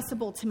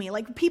accessible to me.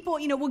 Like people,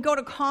 will go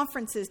to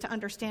conferences to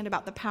understand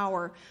about the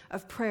power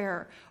of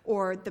prayer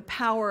or the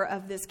power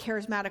of this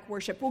charismatic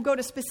worship. We'll go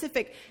to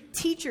specific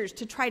teachers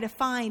to try to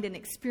find and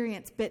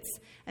experience bits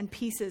and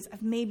pieces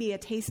of maybe a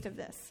taste of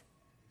this.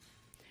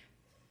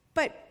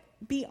 But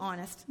be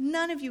honest,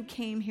 none of you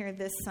came here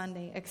this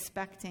Sunday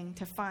expecting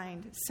to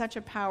find such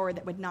a power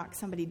that would knock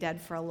somebody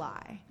dead for a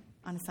lie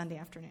on a Sunday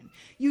afternoon.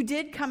 You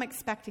did come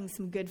expecting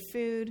some good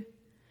food,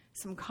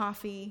 some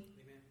coffee,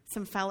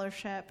 some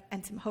fellowship,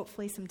 and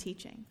hopefully some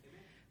teaching.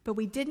 But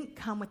we didn't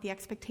come with the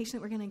expectation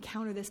that we're going to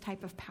encounter this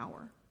type of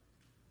power.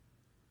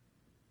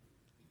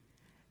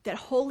 That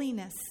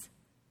holiness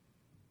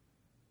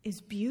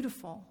is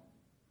beautiful.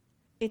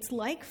 It's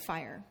like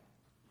fire.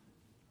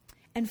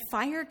 And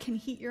fire can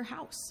heat your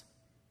house.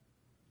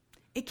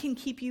 It can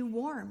keep you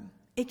warm.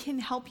 It can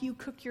help you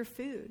cook your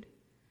food.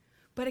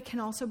 But it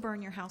can also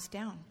burn your house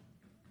down.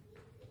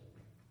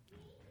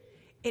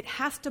 It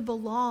has to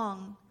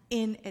belong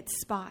in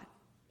its spot.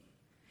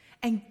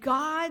 And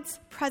God's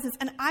presence,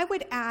 and I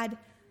would add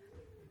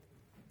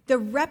the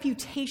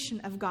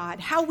reputation of God,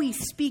 how we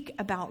speak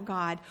about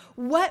God,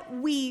 what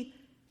we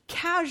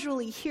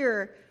casually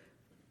hear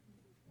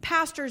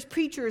pastors,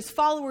 preachers,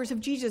 followers of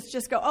Jesus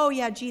just go, oh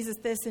yeah, Jesus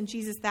this and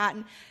Jesus that.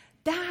 And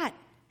that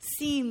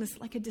seems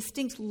like a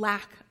distinct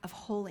lack of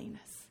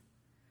holiness,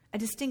 a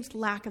distinct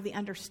lack of the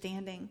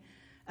understanding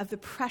of the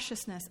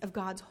preciousness of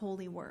God's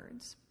holy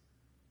words.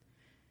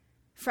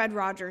 Fred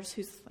Rogers,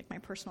 who's like my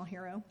personal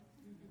hero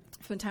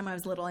from the time I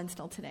was little and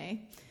still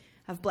today,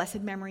 of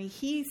blessed memory,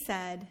 he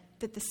said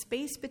that the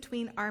space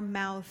between our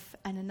mouth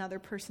and another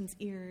person's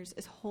ears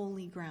is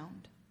holy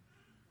ground.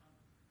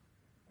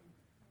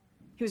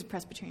 He was a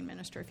Presbyterian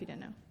minister, if you didn't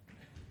know.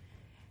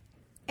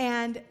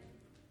 And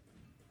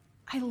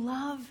I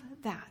love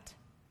that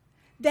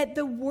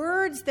the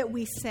words that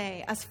we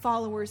say as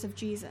followers of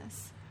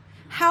Jesus,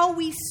 how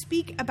we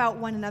speak about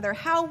one another,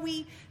 how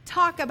we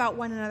talk about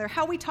one another,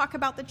 how we talk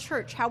about the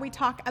church, how we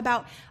talk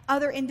about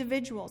other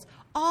individuals,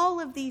 all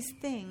of these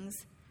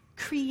things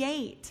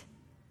create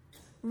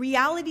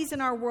realities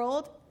in our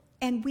world,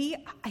 and we,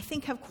 I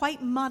think, have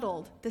quite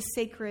muddled the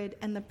sacred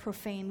and the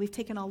profane. We've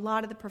taken a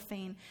lot of the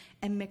profane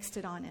and mixed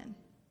it on in.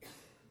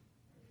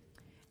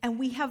 And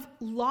we have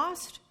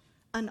lost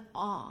an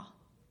awe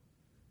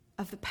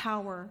of the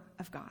power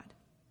of God.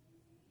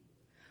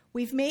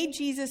 We've made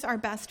Jesus our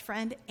best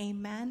friend.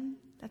 Amen.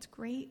 That's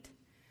great.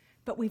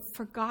 But we've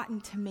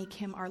forgotten to make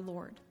him our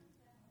Lord.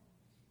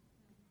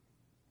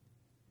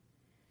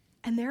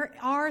 And there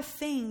are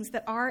things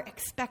that are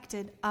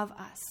expected of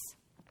us.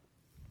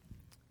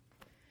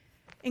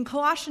 In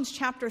Colossians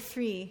chapter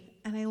 3,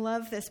 and I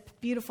love this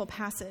beautiful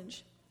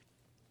passage,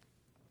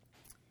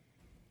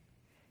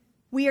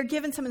 we are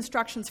given some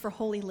instructions for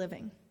holy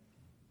living.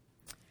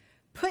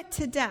 Put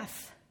to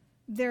death,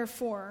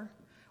 therefore,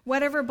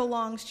 whatever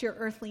belongs to your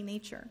earthly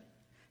nature: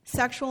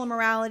 sexual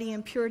immorality,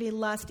 impurity,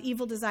 lust,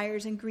 evil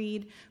desires, and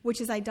greed, which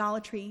is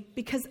idolatry.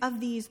 Because of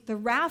these, the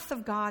wrath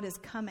of God is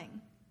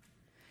coming.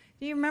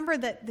 Do you remember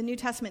that the New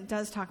Testament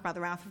does talk about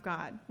the wrath of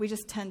God? We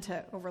just tend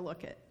to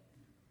overlook it.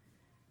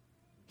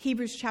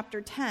 Hebrews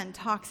chapter 10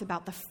 talks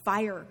about the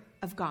fire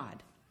of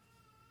God,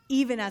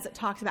 even as it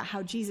talks about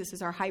how Jesus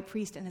is our high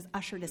priest and has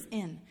ushered us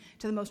in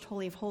to the most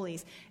holy of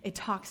holies. It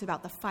talks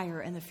about the fire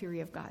and the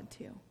fury of God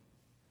too.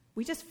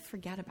 We just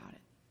forget about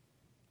it.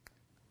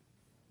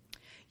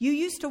 You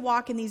used to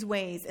walk in these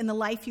ways in the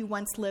life you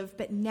once lived,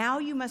 but now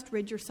you must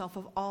rid yourself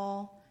of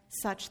all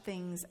such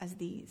things as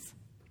these: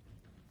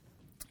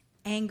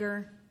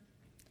 anger,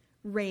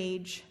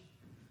 rage,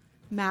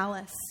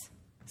 malice,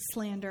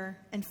 slander,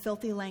 and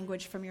filthy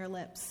language from your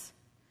lips.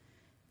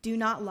 Do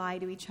not lie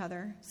to each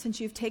other, since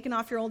you've taken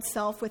off your old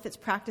self with its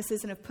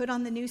practices and have put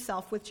on the new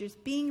self, which is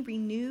being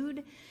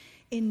renewed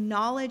in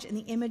knowledge in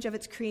the image of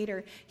its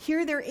creator.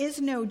 Here there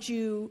is no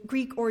Jew,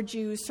 Greek or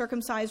Jew,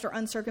 circumcised or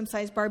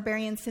uncircumcised,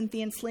 barbarian,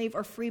 Scythian, slave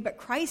or free, but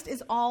Christ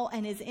is all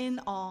and is in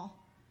all.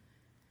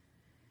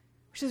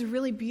 Which is a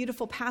really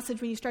beautiful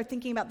passage when you start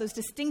thinking about those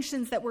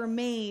distinctions that were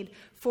made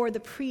for the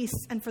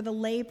priests and for the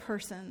lay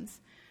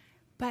persons.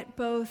 But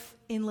both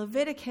in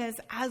Leviticus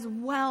as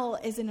well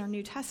as in our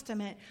New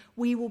Testament,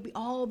 we will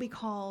all be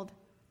called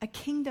a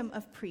kingdom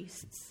of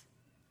priests.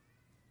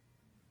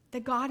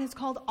 That God has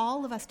called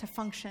all of us to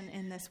function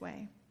in this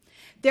way.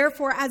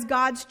 Therefore, as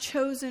God's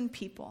chosen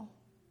people,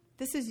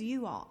 this is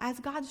you all,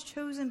 as God's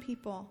chosen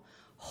people,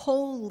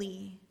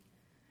 holy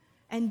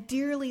and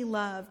dearly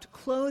loved,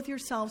 clothe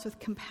yourselves with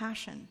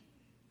compassion,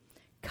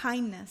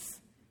 kindness,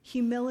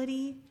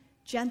 humility,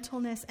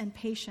 gentleness, and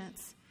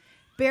patience.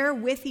 Bear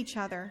with each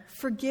other.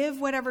 Forgive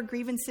whatever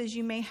grievances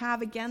you may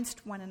have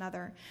against one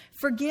another.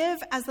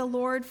 Forgive as the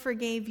Lord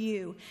forgave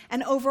you.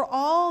 And over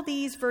all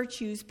these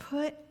virtues,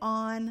 put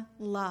on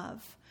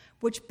love,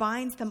 which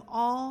binds them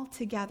all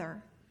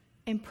together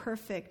in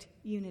perfect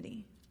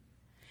unity.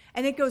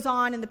 And it goes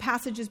on, and the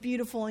passage is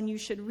beautiful, and you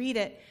should read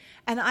it.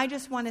 And I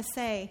just want to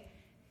say,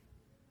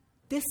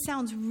 this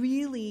sounds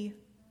really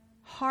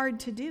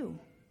hard to do.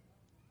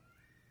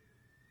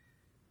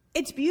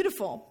 It's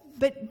beautiful,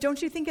 but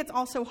don't you think it's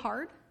also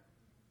hard?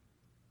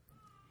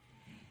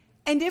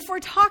 And if we're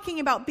talking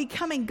about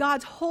becoming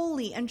God's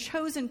holy and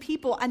chosen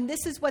people, and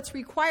this is what's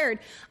required,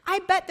 I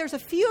bet there's a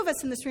few of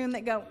us in this room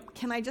that go,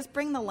 can I just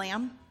bring the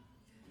lamb?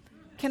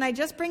 Can I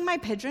just bring my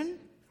pigeon?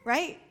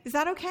 Right? Is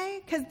that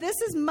okay? Because this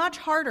is much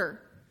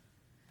harder.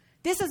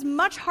 This is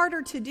much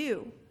harder to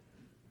do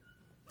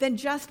than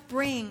just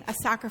bring a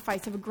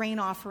sacrifice of a grain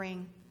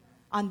offering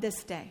on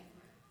this day.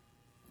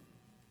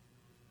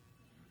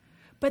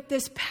 But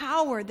this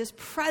power, this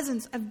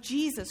presence of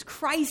Jesus,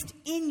 Christ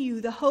in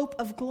you, the hope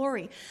of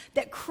glory,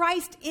 that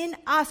Christ in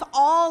us,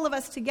 all of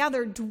us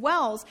together,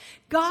 dwells.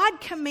 God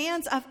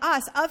commands of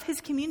us, of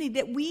his community,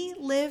 that we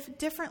live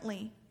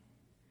differently.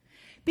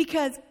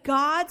 Because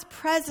God's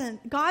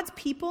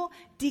people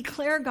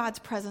declare God's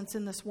presence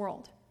in this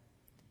world.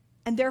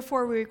 And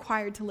therefore we're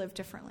required to live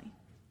differently.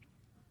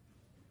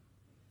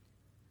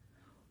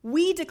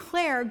 We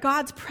declare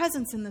God's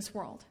presence in this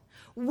world.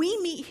 We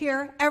meet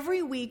here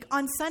every week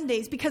on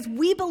Sundays because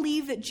we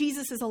believe that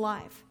Jesus is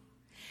alive.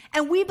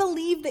 And we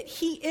believe that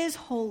he is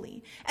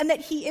holy and that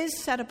he is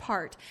set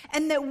apart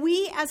and that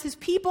we as his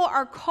people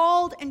are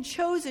called and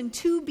chosen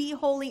to be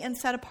holy and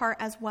set apart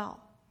as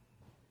well.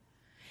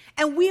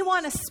 And we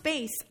want a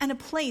space and a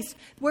place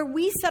where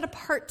we set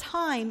apart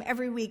time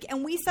every week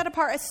and we set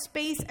apart a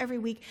space every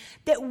week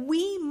that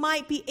we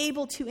might be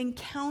able to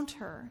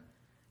encounter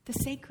the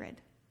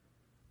sacred.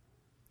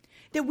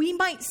 That we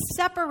might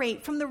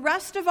separate from the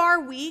rest of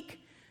our week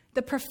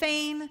the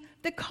profane,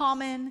 the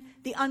common,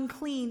 the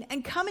unclean,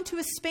 and come into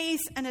a space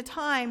and a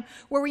time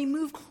where we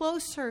move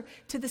closer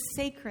to the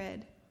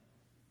sacred,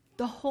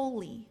 the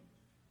holy,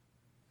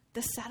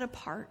 the set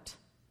apart,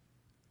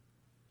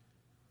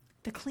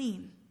 the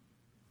clean.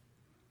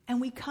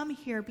 And we come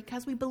here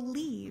because we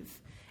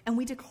believe and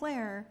we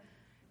declare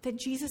that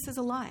Jesus is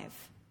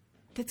alive,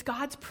 that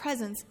God's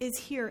presence is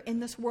here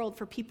in this world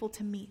for people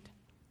to meet.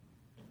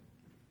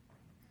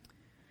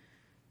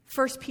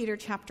 1 Peter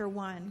chapter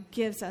 1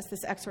 gives us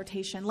this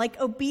exhortation. Like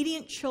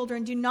obedient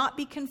children, do not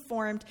be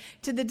conformed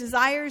to the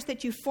desires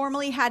that you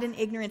formerly had in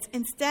ignorance.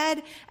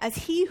 Instead, as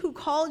he who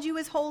called you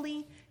is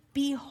holy,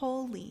 be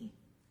holy.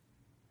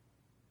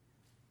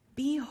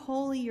 Be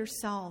holy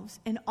yourselves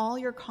in all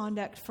your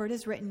conduct, for it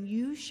is written,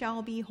 you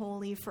shall be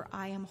holy, for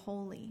I am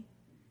holy.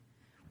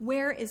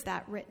 Where is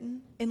that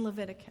written? In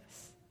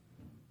Leviticus.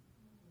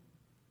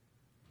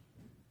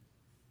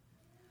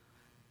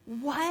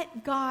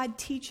 What God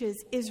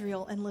teaches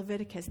Israel in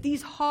Leviticus,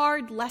 these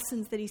hard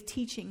lessons that he's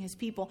teaching his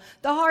people,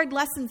 the hard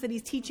lessons that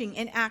he's teaching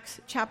in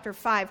Acts chapter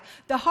 5,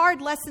 the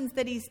hard lessons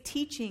that he's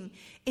teaching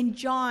in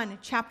John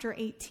chapter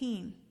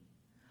 18,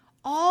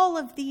 all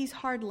of these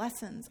hard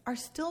lessons are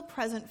still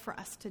present for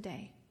us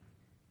today.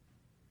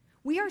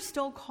 We are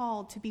still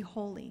called to be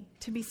holy,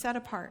 to be set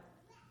apart,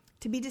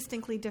 to be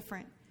distinctly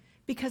different,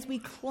 because we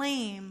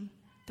claim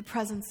the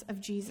presence of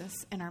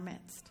Jesus in our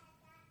midst.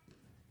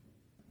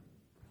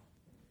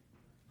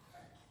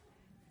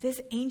 This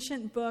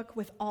ancient book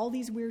with all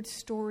these weird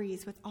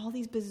stories, with all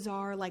these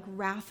bizarre, like,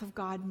 wrath of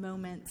God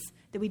moments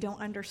that we don't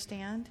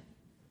understand,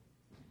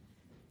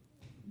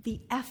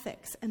 the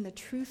ethics and the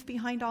truth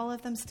behind all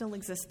of them still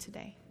exist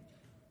today.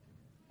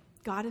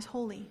 God is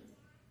holy.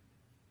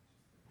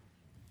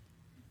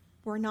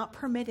 We're not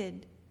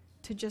permitted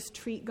to just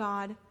treat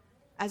God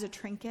as a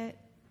trinket,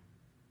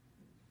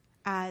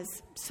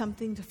 as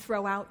something to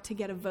throw out to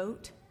get a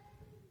vote,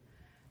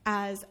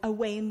 as a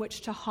way in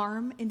which to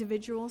harm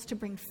individuals, to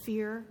bring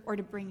fear or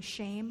to bring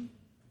shame.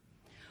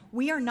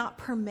 We are not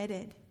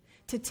permitted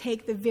to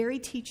take the very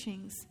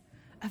teachings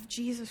of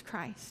Jesus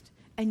Christ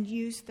and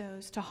use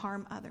those to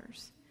harm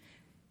others.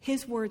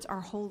 His words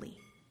are holy,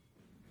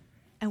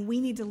 and we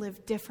need to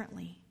live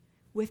differently,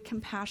 with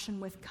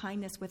compassion, with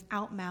kindness,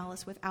 without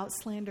malice, without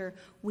slander.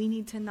 We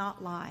need to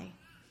not lie.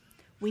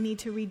 We need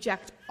to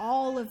reject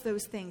all of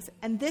those things.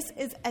 And this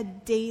is a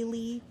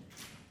daily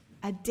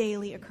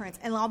occurrence.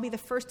 And I'll be the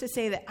first to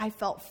say that I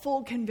felt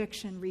full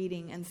conviction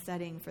reading and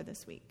studying for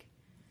this week,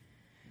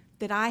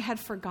 that I had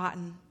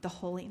forgotten the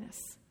holiness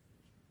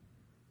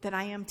that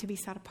I am to be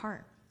set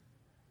apart.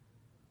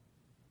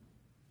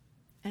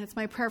 And it's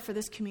my prayer for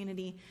this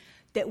community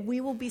that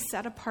we will be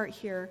set apart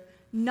here,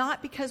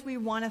 not because we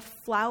want to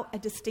flout a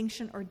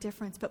distinction or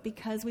difference, but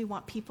because we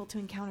want people to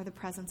encounter the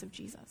presence of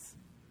Jesus.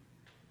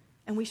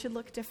 And we should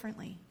look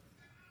differently.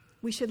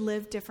 We should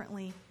live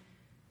differently,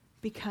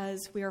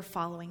 because we are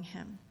following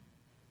him.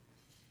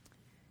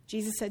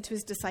 Jesus said to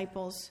his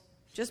disciples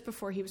just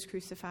before he was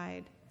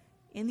crucified,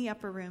 in the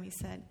upper room, he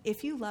said,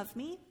 if you love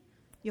me,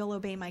 you'll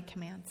obey my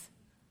commands.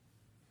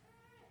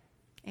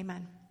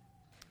 Amen.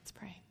 Let's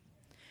pray.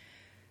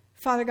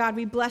 Father God,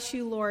 we bless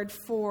you, Lord,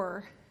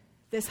 for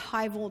this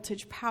high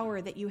voltage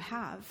power that you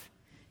have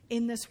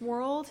in this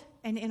world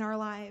and in our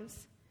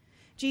lives.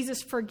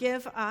 Jesus,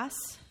 forgive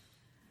us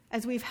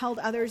as we've held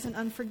others in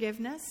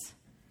unforgiveness.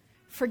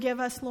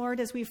 Forgive us, Lord,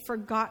 as we've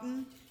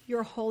forgotten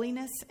your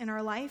holiness in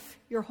our life,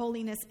 your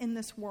holiness in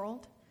this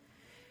world.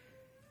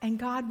 And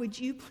God, would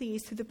you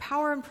please, through the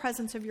power and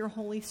presence of your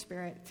Holy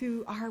Spirit,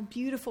 through our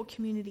beautiful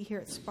community here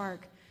at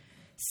Spark,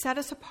 set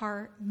us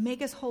apart,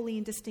 make us holy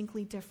and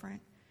distinctly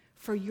different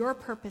for your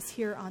purpose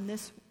here on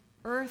this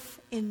earth,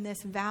 in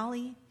this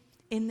valley,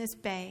 in this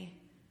bay,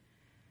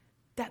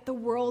 that the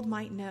world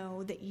might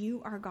know that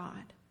you are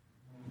God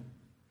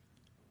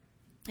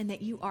and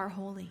that you are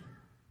holy.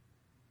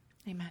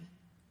 Amen.